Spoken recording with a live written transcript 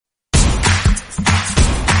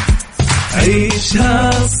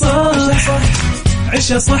عيشها صح،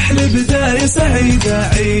 عيشها صح لبداية سعيدة.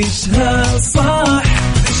 عيشها صح،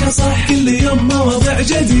 عيشها صح، كل يوم مواضيع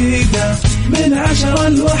جديدة من 10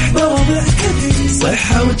 ل1 مواضيع كثير،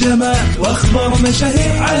 صحة وجمال واخبار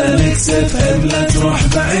مشاهير على ميكس اف ام، لا تروح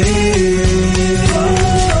بعيد.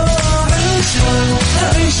 عيشها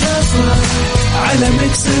عيشها صح على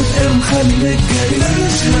ميكس اف ام، خليك قريب.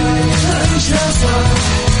 عيشها صح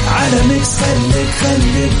على ميكس،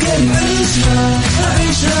 خليك قريب.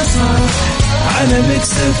 عيشها صح على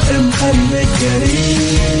ميكس اف ام، خليك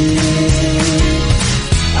قريب.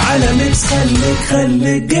 على ميكس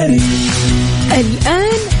خليك قريب.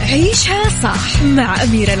 الآن عيشها صح مع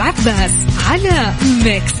أميرة العباس على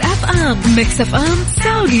ميكس اف ام. ميكس اف ام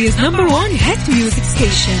سعوديز نمبر 1 هيت ميوزك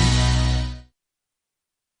ستيشن.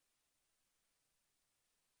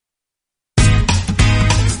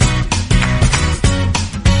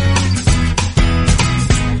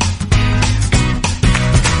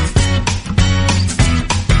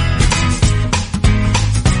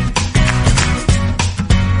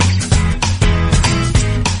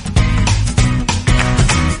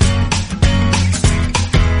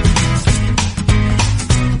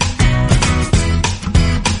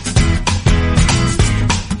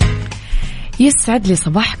 يسعد لي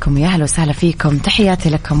صباحكم، يا أهلا وسهلا فيكم، تحياتي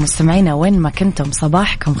لكم مستمعينا وين ما كنتم،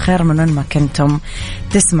 صباحكم خير من وين ما كنتم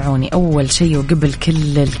تسمعوني. أول شيء وقبل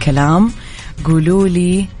كل الكلام قولوا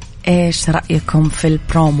لي إيش رأيكم في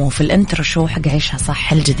البرومو، في الانترو شو حق عيشها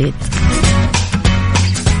صح الجديد.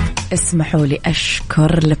 اسمحوا لي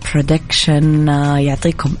أشكر البرودكشن،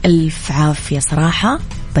 يعطيكم ألف عافية صراحة،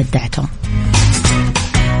 بدعتم.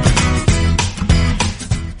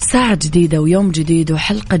 ساعة جديدة ويوم جديد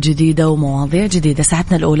وحلقة جديدة ومواضيع جديدة.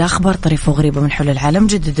 ساعتنا الأولى أخبار طريفة وغريبة من حول العالم،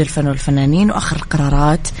 جدد الفن والفنانين وآخر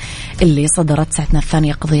القرارات اللي صدرت. ساعتنا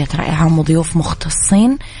الثانية قضية رائعة وضيوف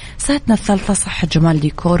مختصين. ساعتنا الثالثة صحة جمال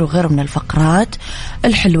ديكور وغيره من الفقرات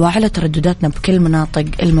الحلوة. على تردداتنا بكل مناطق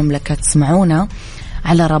المملكة تسمعونا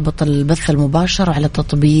على رابط البث المباشر وعلى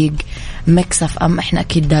تطبيق ميكس اف ام. احنا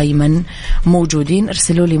أكيد دايما موجودين.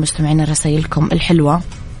 ارسلوا لي مستمعين رسائلكم الحلوة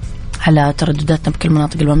على تردداتنا بكل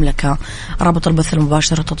مناطق المملكة، رابط البث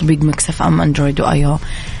المباشر وتطبيق ميكس اف ام اندرويد واي او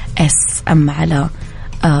اس ام، على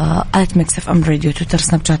 @ميكس اف ام راديو، تويتر،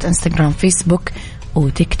 سناب شات، انستغرام، فيسبوك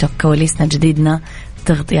وتيك توك. كواليسنا، جديدنا،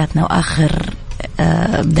 تغطياتنا واخر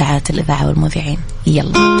ابداعات الاذاعة والمذيعين.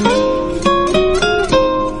 يلا،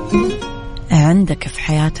 عندك في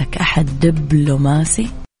حياتك احد دبلوماسي؟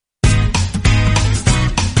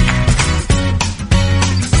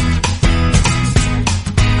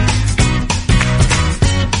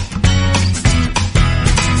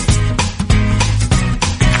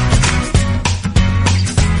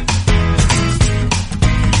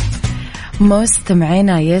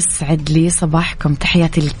 مستمعينا يسعد لي صباحكم،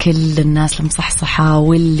 تحياتي لكل الناس المصحصحة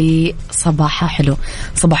واللي صباحها حلو.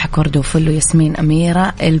 صباحك ورد وفل وياسمين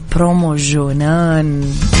أميرة. البرومو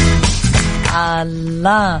جنان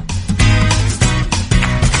الله،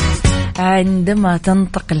 عندما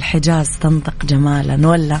تنطق الحجاز تنطق جمالا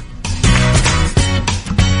ولا؟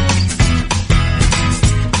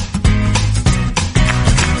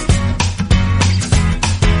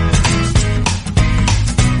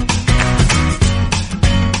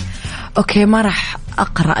 أوكي، ما راح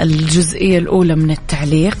أقرأ الجزئية الأولى من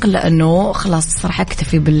التعليق لأنه خلاص صراحة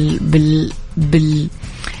أكتفي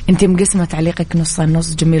أنتي مقسمة تعليقك نص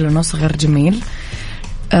جميل ونص غير جميل.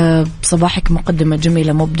 بصباحك مقدمة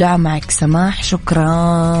جميلة مبدعة، معك سماح، شكرا.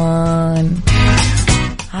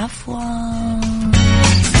 عفوا.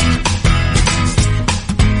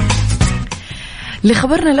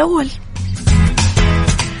 لخبرنا الأول،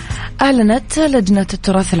 أعلنت لجنة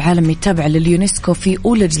التراث العالمي التابعة لليونسكو في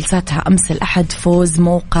أولى جلساتها أمس الأحد فوز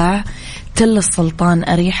موقع تل السلطان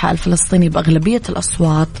أريحة الفلسطيني بأغلبية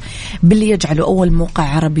الأصوات، باللي يجعله أول موقع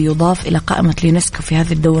عربي يضاف إلى قائمة اليونسكو في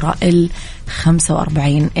هذه الدورة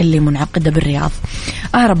 45 اللي منعقدة بالرياض.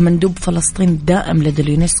 أعرب مندوب فلسطين الدائم لدى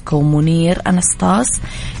اليونسكو منير أنستاس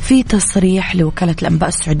في تصريح لوكالة الأنباء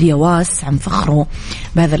السعودية واس عن فخره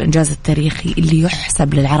بهذا الإنجاز التاريخي اللي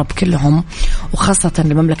يحسب للعرب كلهم، وخاصة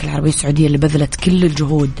للمملكة العربية السعودية اللي بذلت كل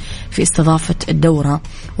الجهود في استضافة الدورة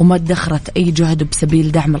وما ادخرت أي جهد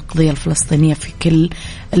بسبيل دعم القضية الفلسطينية في كل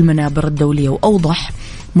المنابر الدولية. وأوضح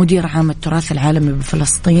مدير عام التراث العالمي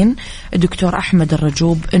بفلسطين الدكتور أحمد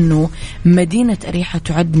الرجوب أنه مدينة أريحة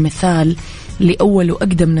تعد مثال لأول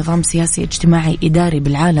وأقدم نظام سياسي اجتماعي إداري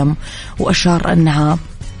بالعالم، وأشار أنها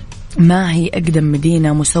ما هي أقدم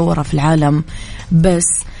مدينة مسورة في العالم، بس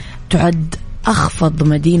تعد أخفض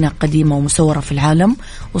مدينة قديمة ومسورة في العالم،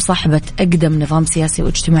 وصاحبة أقدم نظام سياسي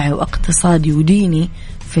واجتماعي واقتصادي وديني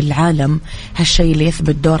في العالم، هالشيء اللي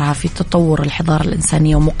يثبت دورها في تطور الحضارة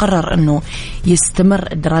الإنسانية. ومقرر أنه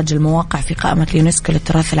يستمر إدراج المواقع في قائمة اليونسكو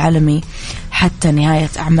للتراث العالمي حتى نهاية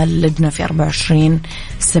أعمال اللجنة في 24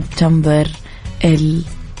 سبتمبر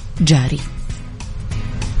الجاري.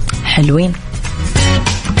 حلوين.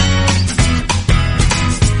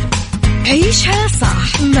 عيشها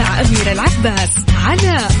صح مع أميرة العباس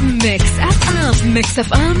على ميكس أف أم. ميكس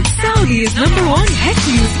أف أم سعوديز نمبر 1 هيت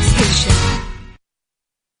ميوزك ستيشن.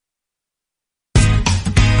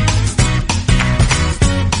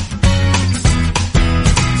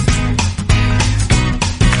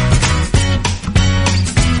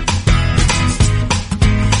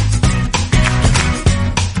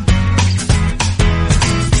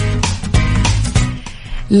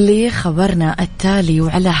 لخبرنا التالي،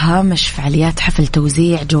 وعلى هامش فعاليات حفل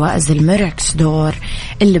توزيع جوائز الميركس دور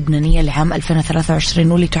اللبنانية لعام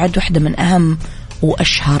 2023، واللي تعد واحدة من أهم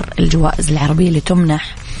وأشهر الجوائز العربية اللي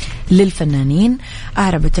تمنح للفنانين،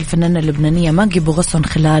 أعربت الفنانة اللبنانية ماجي بوغصن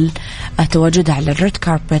خلال تواجدها على الريد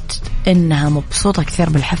كاربت إنها مبسوطة كثير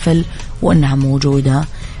بالحفل وإنها موجودة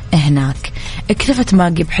هناك. اكتفت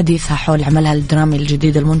ماجي بحديثها حول عملها الدرامي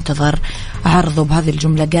الجديد المنتظر عرضه بهذه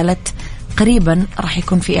الجملة، قالت قريبا راح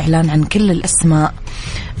يكون في إعلان عن كل الأسماء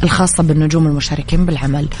الخاصة بالنجوم المشاركين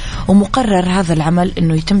بالعمل، ومقرر هذا العمل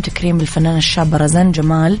أنه يتم تكريم الفنانة الشابة رزان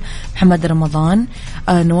جمال، محمد رمضان،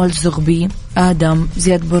 نوال زغبي، آدم،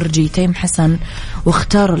 زياد برجي، تيم حسن،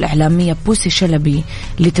 واختاروا الإعلامية بوسي شلبي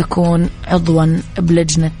لتكون عضوا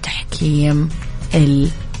بلجنة تحكيم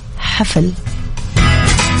الحفل.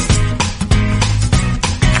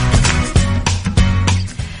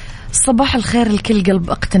 صباح الخير الكل، قلب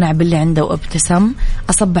اقتنع باللي عنده وابتسم،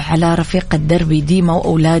 أصبح على رفيقة دربي ديما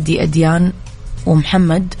وأولادي أديان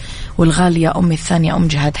ومحمد، والغالية أمي الثانية أم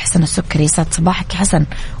جهاد حسن السكري. سعد صباحك حسن،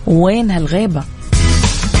 وين هالغيبة؟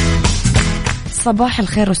 صباح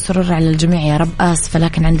الخير والسرور على الجميع يا رب. آسفة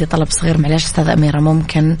لكن عندي طلب صغير، معلش أستاذ أميرة،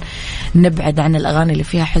 ممكن نبعد عن الأغاني اللي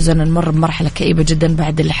فيها حزن؟ نمر بمرحلة كئيبة جدا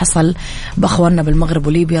بعد اللي حصل بأخواننا بالمغرب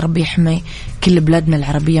وليبيا، ربي يحمي كل بلادنا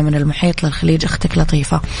العربية من المحيط للخليج. أختك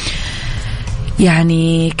لطيفة.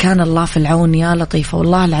 يعني كان الله في العون يا لطيفة،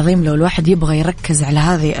 والله العظيم لو الواحد يبغى يركز على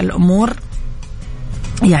هذه الأمور،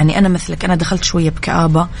 يعني أنا مثلك، أنا دخلت شوية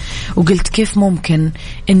بكآبة وقلت كيف ممكن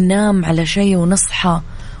ننام على شيء ونصحى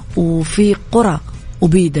وفي قرى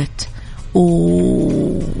وبيدت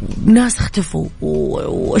وناس اختفوا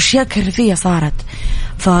وأشياء كارثية صارت.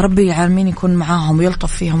 فربي العالمين يكون معاهم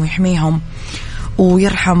ويلطف فيهم ويحميهم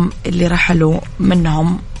ويرحم اللي رحلوا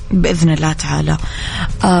منهم بإذن الله تعالى.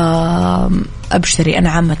 أبشري، أنا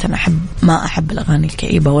عامة ما أحب الأغاني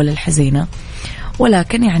الكئيبة ولا الحزينة،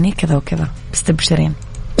 ولكن يعني كذا وكذا، بس تبشرين.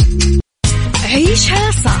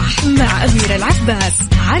 عيشها صح مع أميرة العباس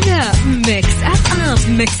على ميكس أف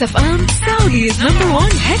أم. ميكس أف أم سعوديز نمبر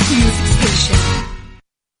 1 هيت ميوزك ستيشن.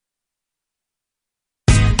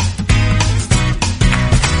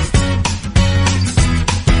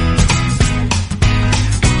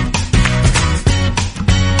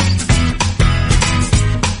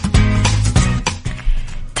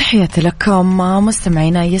 تحياتي لكم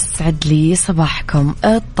مستمعينا، يسعد لي صباحكم.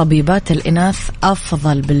 الطبيبات الإناث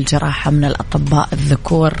أفضل بالجراحة من الأطباء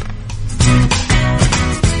الذكور.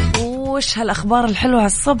 وش هالأخبار الحلوة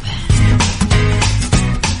الصبح؟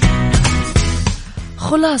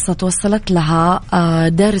 خلاصة توصلت لها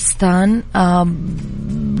دارستان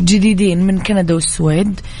جديدين من كندا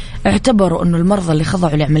والسويد، اعتبروا أنه المرضى اللي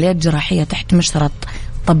خضعوا لعمليات جراحية تحت مشرط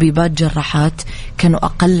طبيبات جراحات كانوا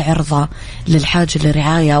أقل عرضة للحاجة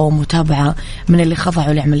لرعاية ومتابعة من اللي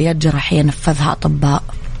خضعوا لعمليات جراحية نفذها أطباء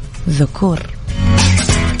ذكور.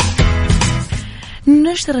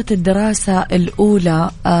 نشرت الدراسة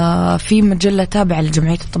الأولى في مجلة تابعة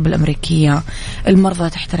لجمعية الطب الأمريكية المرضى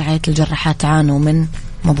تحت رعاية الجراحات عانوا من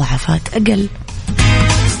مضاعفات أقل.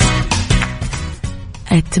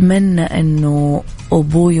 أتمنى أنه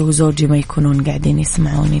أبوي وزوجي ما يكونون قاعدين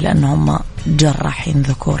يسمعوني لأنهم جراحين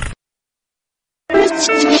ذكور.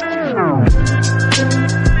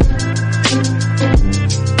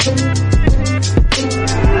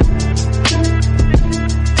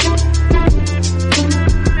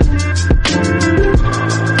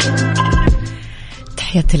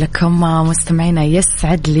 تحياتي لكم مستمعينا،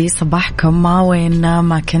 يسعد لي صباحكم وين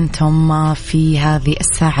ما كنتم في هذه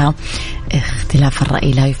الساعة اختلاف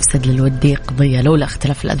الرأي لا يفسد للودي قضية، لولا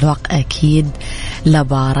اختلاف الأذواق أكيد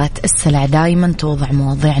لبارة السلع. دايما توضع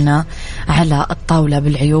مواضيعنا على الطاولة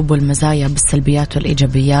بالعيوب والمزايا، بالسلبيات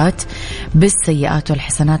والإيجابيات، بالسيئات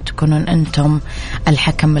والحسنات، تكونون أنتم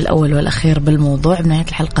الحكم الأول والأخير بالموضوع. بنهاية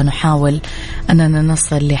الحلقة نحاول أننا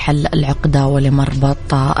نصل لحل العقدة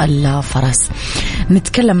ولمربط الفرس.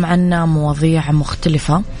 نتكلم عن مواضيع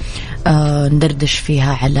مختلفة ندردش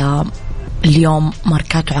فيها على اليوم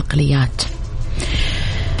ماركات وعقليات.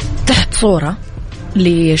 تحت صورة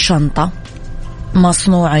لشنطة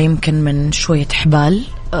مصنوعة يمكن من شوية حبال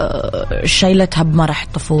شايلتها بمرح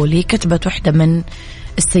طفولي، كتبت واحدة من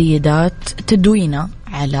السيدات تدوينة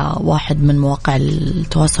على واحد من مواقع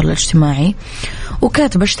التواصل الاجتماعي،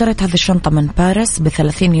 وكاتبة اشتريت هذه الشنطة من باريس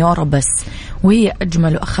ب30 يورو بس، وهي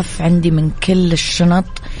أجمل وأخف عندي من كل الشنط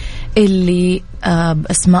اللي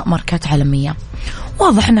بأسماء ماركات عالمية.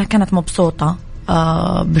 واضح أنها كانت مبسوطة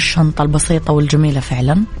بالشنطة البسيطة والجميلة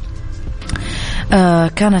فعلا.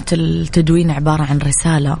 كانت التدوين عبارة عن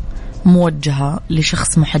رسالة موجهة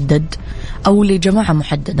لشخص محدد أو لجماعة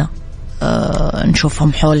محددة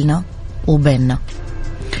نشوفهم حولنا وبيننا.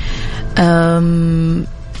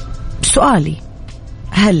 سؤالي،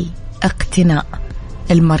 هل اقتناء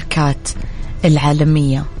الماركات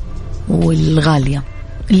العالمية والغالية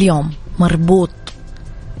اليوم مربوط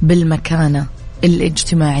بالمكانة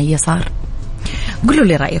الاجتماعية صار؟ قولوا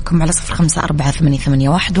لي رأيكم على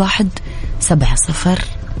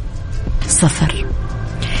 0548811700.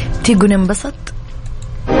 تيجوا ننبسط.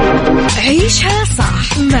 عيشها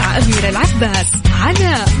صح مع أميرة العباس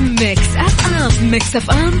على ميكس أف أم. ميكس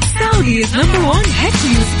أف أم سعوديز نمبر 1 هيت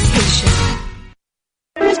ميوزك ستيشن.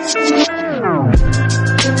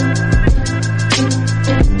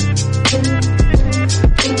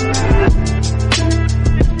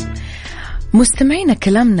 مستمعينا،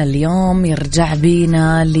 كلامنا اليوم يرجع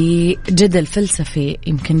بينا لجدل فلسفي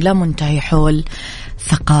يمكن لا منتهي حول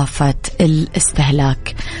ثقافة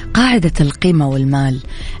الاستهلاك، قاعدة القيمة والمال،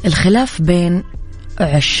 الخلاف بين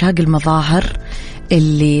عشاق المظاهر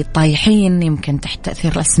اللي طايحين يمكن تحت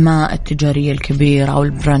تأثير الأسماء التجارية الكبيرة أو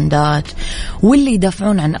البراندات واللي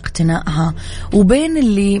يدافعون عن اقتنائها، وبين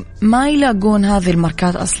اللي ما يلاقون هذه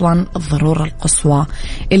الماركات أصلا الضرورة القصوى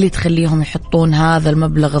اللي تخليهم يحطون هذا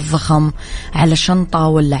المبلغ الضخم على شنطة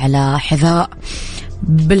ولا على حذاء.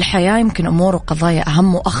 بالحياة يمكن أمور وقضايا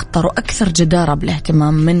أهم وأخطر وأكثر جدارة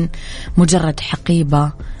بالاهتمام من مجرد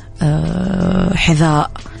حقيبة،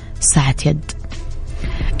 حذاء، ساعة يد.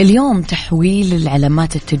 اليوم تحويل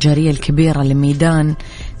العلامات التجارية الكبيرة لميدان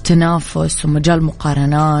تنافس ومجال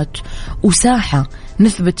مقارنات وساحة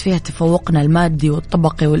نثبت فيها تفوقنا المادي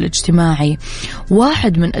والطبقي والاجتماعي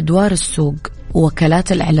واحد من أدوار السوق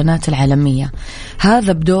ووكالات الإعلانات العالمية.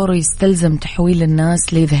 هذا بدوره يستلزم تحويل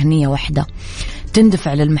الناس لذهنية واحدة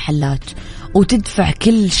تندفع للمحلات وتدفع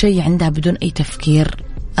كل شيء عندها بدون أي تفكير.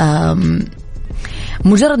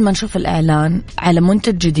 مجرد ما نشوف الإعلان على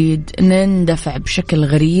منتج جديد نندفع بشكل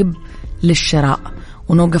غريب للشراء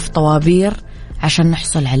ونوقف طوابير عشان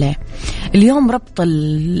نحصل عليه. اليوم ربط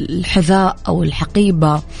الحذاء أو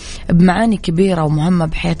الحقيبة بمعاني كبيرة ومهمة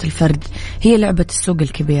بحياة الفرد هي لعبة السوق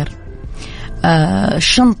الكبير.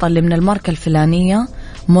 الشنطة اللي من الماركة الفلانية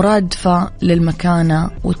مرادفة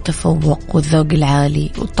للمكانة والتفوق والذوق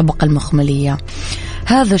العالي والطبقة المخملية.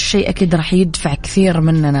 هذا الشيء أكيد رح يدفع كثير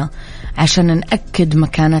مننا عشان نأكد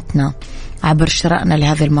مكانتنا عبر شرائنا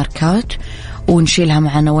لهذه الماركات ونشيلها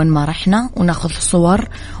معنا وين ما رحنا وناخذ صور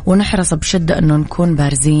ونحرص بشدة أنه نكون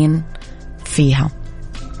بارزين فيها.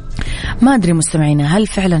 ما أدري مستمعينا، هل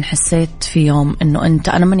فعلا حسيت في يوم أنه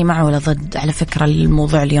أنا ماني معه ولا ضد على فكرة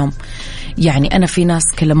الموضوع اليوم؟ يعني أنا في ناس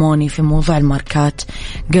كلموني في موضوع الماركات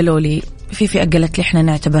قالوا لي، في فئة قالت لي إحنا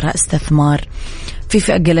نعتبرها استثمار، في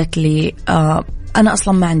فئة قالت لي أنا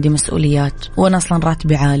أصلا ما عندي مسؤوليات وأنا أصلا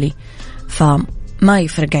راتبي عالي فما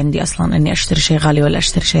يفرق عندي أصلا أني أشتري شيء غالي ولا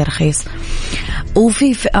أشتري شيء رخيص.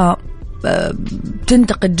 وفي فئة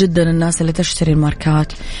تنتقد جدا الناس اللي تشتري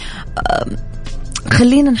الماركات.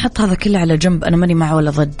 خلينا نحط هذا كله على جنب، أنا ماني معه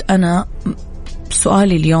ولا ضد. أنا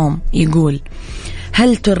سؤالي اليوم يقول،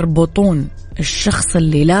 هل تربطون الشخص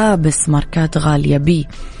اللي لابس ماركات غالية بي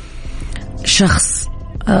شخص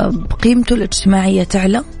قيمته الاجتماعية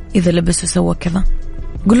تعلى إذا لبس وسوى كذا؟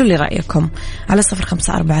 قولوا لي رأيكم على 0548811700.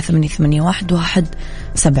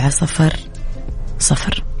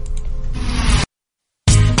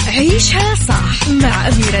 عيشها صح مع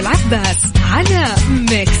أميرة العباس على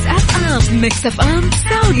ميكس أف أم. ميكس أف أم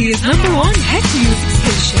سعوديز نمبر 1 هيت ميوزك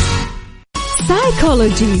ستيشن.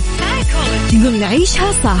 سايكولوجي ضمن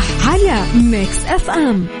عيشها صح على ميكس أف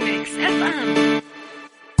أم.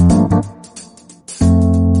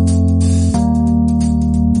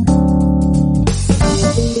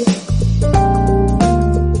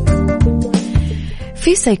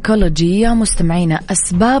 في سيكولوجي يا مستمعينا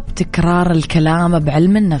أسباب تكرار الكلام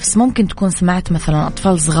بعلم النفس. ممكن تكون سمعت مثلا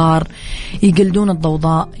أطفال صغار يقلدون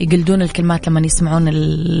الضوضاء، يقلدون الكلمات لما يسمعون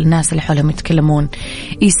الناس اللي حولهم يتكلمون،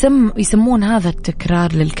 يسمون هذا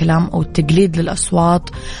التكرار للكلام أو التقليد للأصوات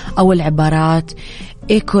أو العبارات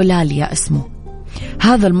إيكولاليا اسمه.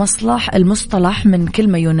 هذا المصطلح من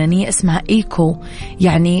كلمة يونانية اسمها إيكو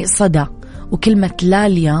يعني صدى، وكلمة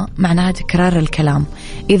لاليا معناها تكرار الكلام.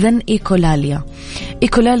 إذن إيكولاليا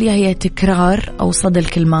هي تكرار أو صدى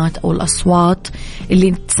الكلمات أو الأصوات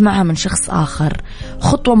اللي تسمعها من شخص آخر.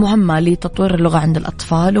 خطوة مهمة لتطوير اللغة عند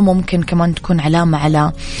الأطفال، وممكن كمان تكون علامة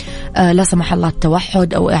على لا سمح الله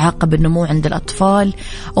التوحد أو إعاقة بالنمو عند الأطفال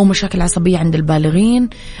أو مشاكل عصبية عند البالغين.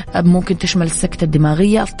 ممكن تشمل السكتة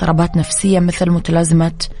الدماغية، اضطرابات نفسية مثل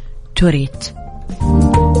متلازمة توريت.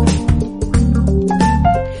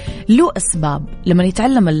 له أسباب. لما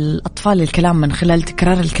يتعلم الأطفال الكلام من خلال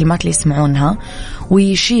تكرار الكلمات اللي يسمعونها،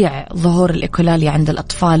 ويشيع ظهور الإيكولاليا عند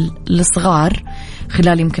الأطفال الصغار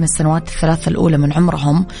خلال يمكن السنوات الثلاثة الأولى من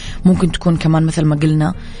عمرهم، ممكن تكون كمان مثل ما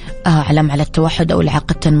قلنا علامة على التوحد أو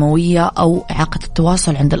الإعاقة التنموية أو إعاقة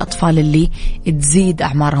التواصل عند الأطفال اللي تزيد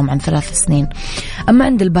أعمارهم عن 3 سنين. أما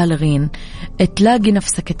عند البالغين تلاقي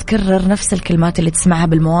نفسك تكرر نفس الكلمات اللي تسمعها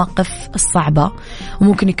بالمواقف الصعبة،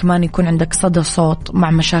 وممكن كمان يكون عندك صدى صوت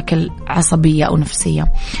مع مشاكل عصبية أو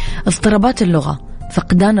نفسية. اضطرابات اللغة،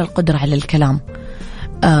 فقدان القدرة على الكلام،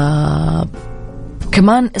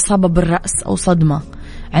 كمان إصابة بالرأس أو صدمة،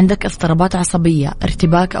 عندك اضطرابات عصبية،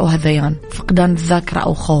 ارتباك أو هذيان، فقدان الذاكرة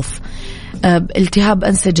أو خوف، التهاب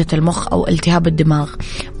أنسجة المخ أو التهاب الدماغ،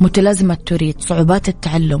 متلازمة توريت، صعوبات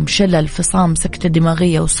التعلم، شلل، فصام، سكتة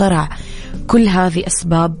دماغية وصرع. كل هذه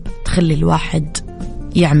أسباب تخلي الواحد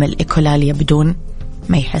يعمل إيكولاليا بدون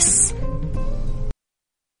ما يحس.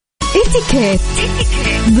 اتيكيت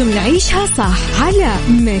ضمن عيشها صح على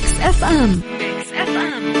ميكس اف ام.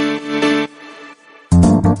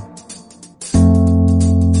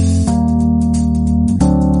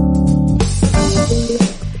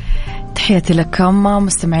 تحياتي لكم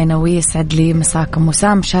مستمعينا ويسعد لي مساكم.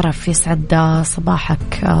 وسام شرف يسعد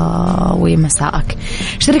صباحك ومساءك.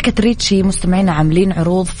 شركة ريتشي مستمعينا عاملين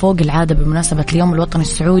عروض فوق العادة بمناسبة اليوم الوطني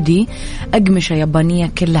السعودي. أقمشة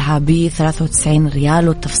يابانية كلها ب93 ريال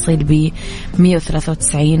والتفصيل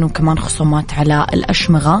ب193، وكمان خصومات على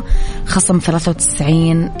الأشمغة خصم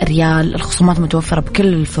 93 ريال. الخصومات متوفرة بكل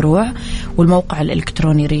الفروع، والموقع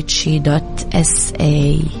الإلكتروني richi.sa.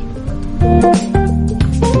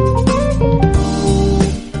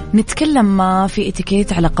 نتكلم في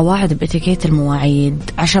اتيكيت على قواعد باتيكيت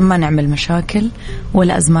المواعيد عشان ما نعمل مشاكل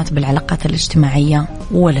ولا أزمات بالعلاقات الاجتماعية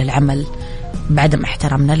ولا العمل بعدم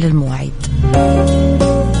احترامنا للمواعيد.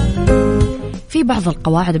 في بعض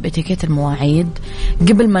القواعد باتيكيت المواعيد،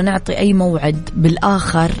 قبل ما نعطي أي موعد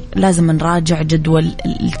بالآخر لازم نراجع جدول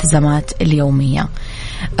الالتزامات اليومية.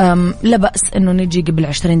 لا بأس أنه نجي قبل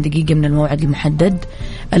 20 دقيقة من الموعد المحدد.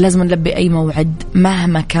 لازم نلبي أي موعد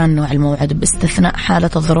مهما كان نوع الموعد، باستثناء حالة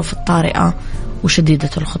الظروف الطارئة وشديدة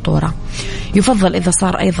الخطورة. يفضل إذا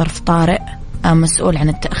صار أي ظرف طارئ مسؤول عن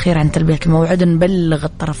التأخير عن تلبية الموعد نبلغ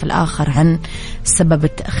الطرف الآخر عن سبب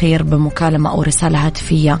التأخير بمكالمة أو رسالة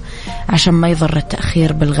هاتفية عشان ما يضر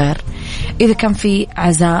التأخير بالغير. إذا كان في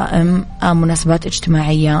عزائم مناسبات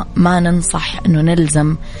اجتماعية ما ننصح أنه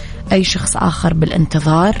نلزم أي شخص آخر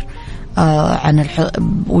بالانتظار عن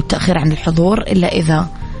والتأخير عن الحضور إلا إذا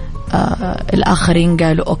الآخرين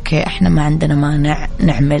قالوا أوكي إحنا ما عندنا مانع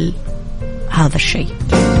نعمل هذا الشيء.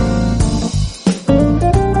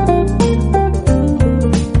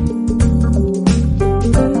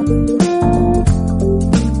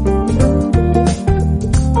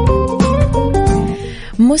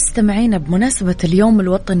 مستمعين بمناسبة اليوم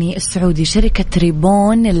الوطني السعودي، شركة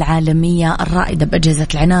ريبون العالمية الرائدة بأجهزة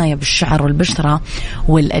العناية بالشعر والبشرة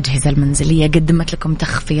والأجهزة المنزلية قدمت لكم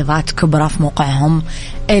تخفيضات كبرى في موقعهم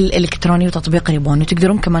الإلكتروني وتطبيق ريبون.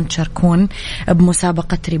 وتقدرون كمان تشاركون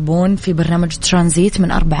بمسابقة ريبون في برنامج ترانزيت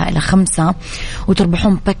من 4 إلى 5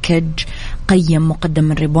 وتربحون باكج قيم مقدم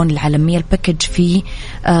من ريبون العالمية. الباكج فيه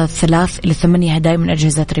 3 إلى 8 هدايا من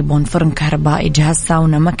أجهزة ريبون: فرن كهربائي، جهاز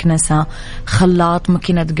ساونا، مكنسة، خلاط،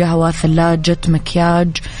 ماكينة قهوة، ثلاجة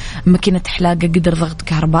مكياج، ماكينة حلاقة، قدر ضغط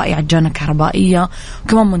كهربائي، عجانة كهربائية،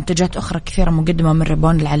 وكمان منتجات أخرى كثيرة مقدمة من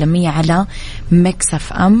ريبون العالمية على ميكس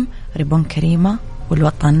اف ام. ريبون كريمة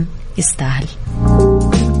والوطن يستاهل.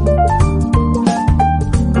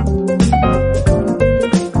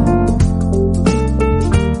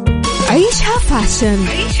 عيشها فاشن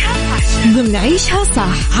ضمن عيشها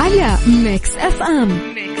صح على ميكس اف ام.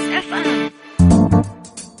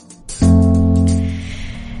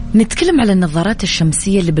 نتكلم على النظارات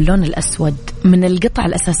الشمسية اللي باللون الأسود. من القطع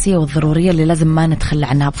الأساسية والضرورية اللي لازم ما نتخلى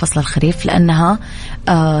عنها بفصل الخريف، لأنها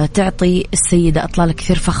تعطي السيدة أطلال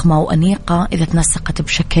كثير فخمة وأنيقة إذا تنسقت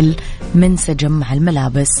بشكل منسجم مع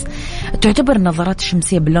الملابس. تعتبر النظارات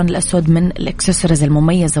الشمسية باللون الأسود من الإكسسوارز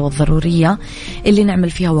المميزة والضرورية اللي نعمل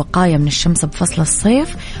فيها وقاية من الشمس بفصل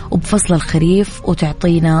الصيف وبفصل الخريف،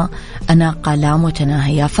 وتعطينا أناقة لا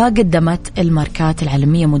متناهية. فقدمت الماركات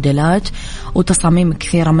العالمية موديلات وتصاميم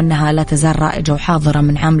كثيرة، منها لا تزال رائجة وحاضرة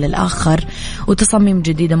من عام للآخر، وتصاميم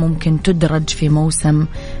جديدة ممكن تدرج في موسم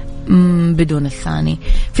بدون الثاني.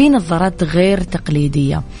 في نظارات غير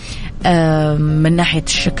تقليدية من ناحية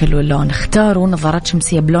الشكل واللون. اختاروا نظارات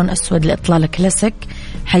شمسية بلون أسود لإطلالة كلاسيك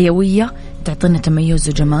حيوية، تعطينا تميز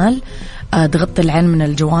وجمال، تغطي العين من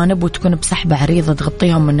الجوانب وتكون بسحبة عريضة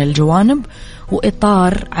تغطيهم من الجوانب،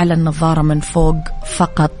 وإطار على النظارة من فوق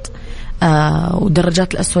فقط.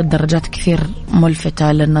 ودرجات الأسود درجات كثير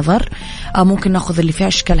ملفتة للنظر. ممكن نأخذ اللي فيها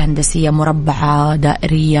أشكال هندسية مربعة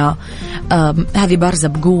دائرية، هذه بارزة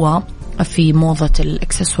بقوة في موضة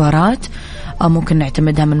الإكسسوارات، ممكن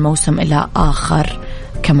نعتمدها من موسم إلى آخر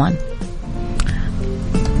كمان.